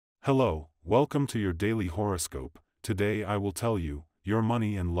Hello, welcome to your daily horoscope. Today I will tell you your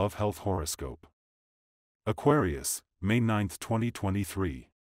money and love health horoscope. Aquarius, May 9th,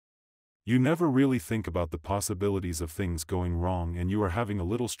 2023. You never really think about the possibilities of things going wrong and you are having a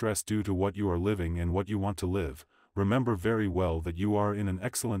little stress due to what you are living and what you want to live. Remember very well that you are in an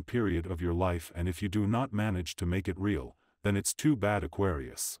excellent period of your life, and if you do not manage to make it real, then it's too bad,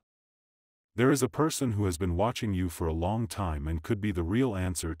 Aquarius. There is a person who has been watching you for a long time and could be the real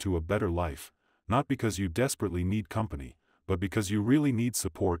answer to a better life, not because you desperately need company, but because you really need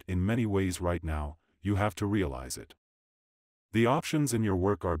support in many ways right now. You have to realize it. The options in your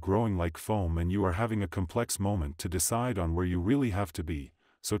work are growing like foam and you are having a complex moment to decide on where you really have to be,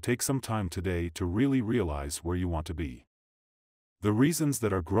 so take some time today to really realize where you want to be. The reasons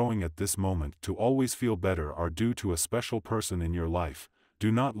that are growing at this moment to always feel better are due to a special person in your life.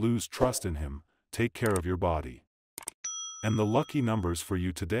 Do not lose trust in him. Take care of your body. And the lucky numbers for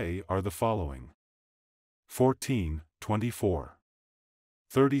you today are the following: 14, 24,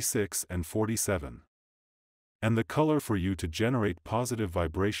 36 and 47. And the color for you to generate positive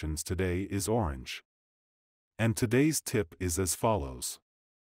vibrations today is orange. And today's tip is as follows.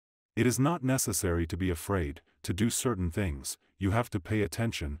 It is not necessary to be afraid to do certain things. You have to pay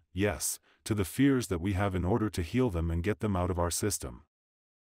attention, yes, to the fears that we have in order to heal them and get them out of our system.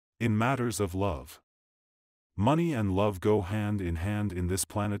 In matters of love, money and love go hand in this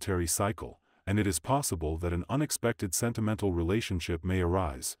planetary cycle, and it is possible that an unexpected sentimental relationship may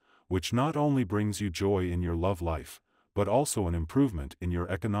arise, which not only brings you joy in your love life, but also an improvement in your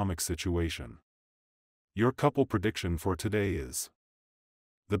economic situation. Your couple prediction for today is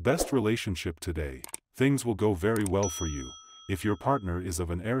the best relationship today. Things will go very well for you, if your partner is of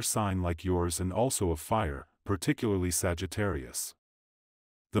an air sign like yours and also of fire, particularly Sagittarius.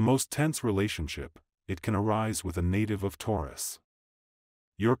 The most tense relationship, it can arise with a native of Taurus.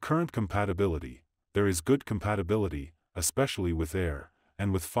 Your current compatibility, there is good compatibility, especially with air,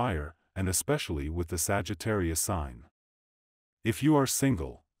 and with fire, and especially with the Sagittarius sign. If you are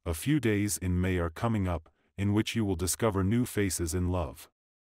single, a few days in May are coming up, in which you will discover new faces in love.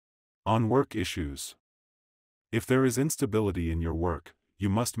 On work issues. If there is instability in your work, you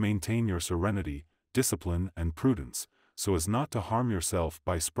must maintain your serenity, discipline and prudence, so as not to harm yourself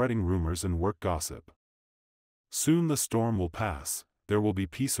by spreading rumors and work gossip. Soon the storm will pass, there will be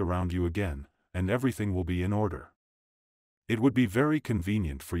peace around you again, and everything will be in order. It would be very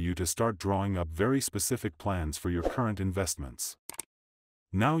convenient for you to start drawing up very specific plans for your current investments.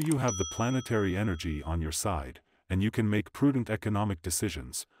 Now you have the planetary energy on your side, and you can make prudent economic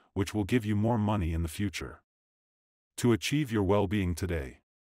decisions, which will give you more money in the future. To achieve your well-being today.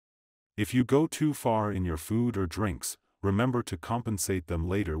 If you go too far in your food or drinks, remember to compensate them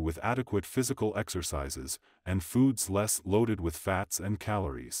later with adequate physical exercises and foods less loaded with fats and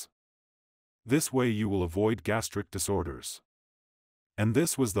calories. This way you will avoid gastric disorders. And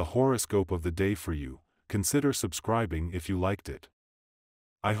this was the horoscope of the day for you. Consider subscribing if you liked it.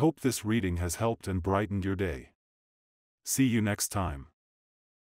 I hope this reading has helped and brightened your day. See you next time.